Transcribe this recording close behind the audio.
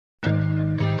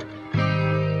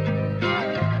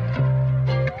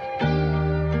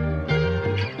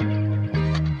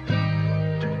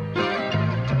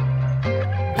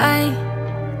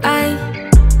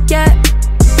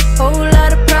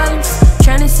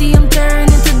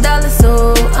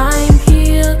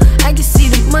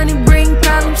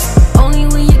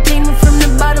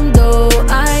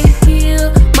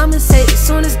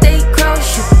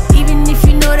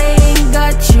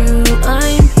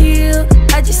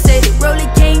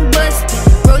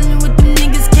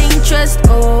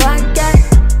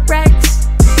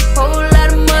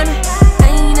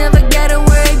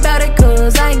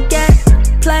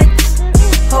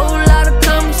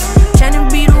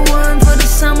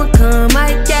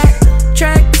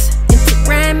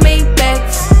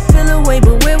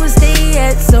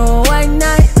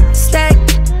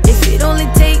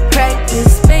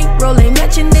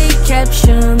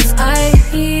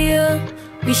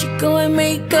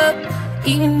up.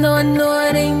 Even though I know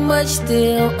it ain't much,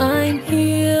 still I'm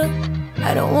here.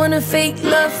 I don't wanna fake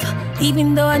love,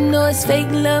 even though I know it's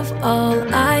fake love. All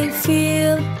I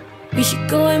feel, we should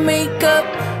go and make up.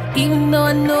 Even though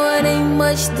I know it ain't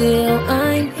much, still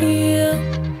I'm here.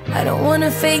 I don't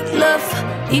wanna fake love,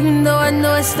 even though I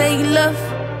know it's fake love.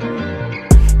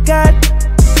 Got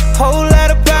whole lot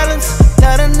of problems,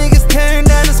 lot of niggas tearing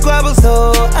down the squabbles,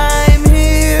 so I'm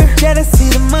here. Gotta see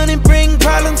the money bring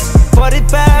problems.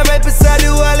 45 right beside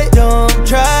the wallet, don't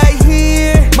try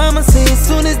here. Mama say as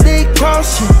soon as they cross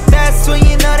you, that's when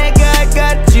you know that God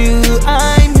got you.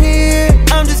 I'm here,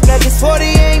 I'm just glad this 40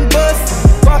 ain't bustin'.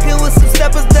 Walking with some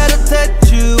steppers that'll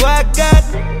touch you. I got,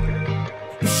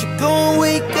 you should go and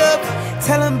wake up,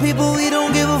 telling people we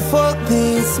don't give a fuck,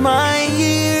 this my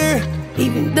year.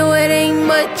 Even though it ain't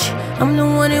much, I'm the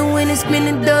one that when it's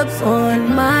spinning dubs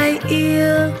on my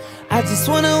ear. I just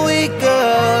wanna wake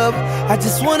up, I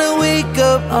just wanna wake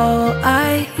up. All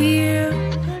I hear,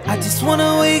 I just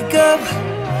wanna wake up,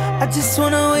 I just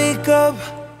wanna wake up.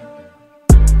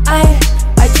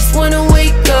 I just wanna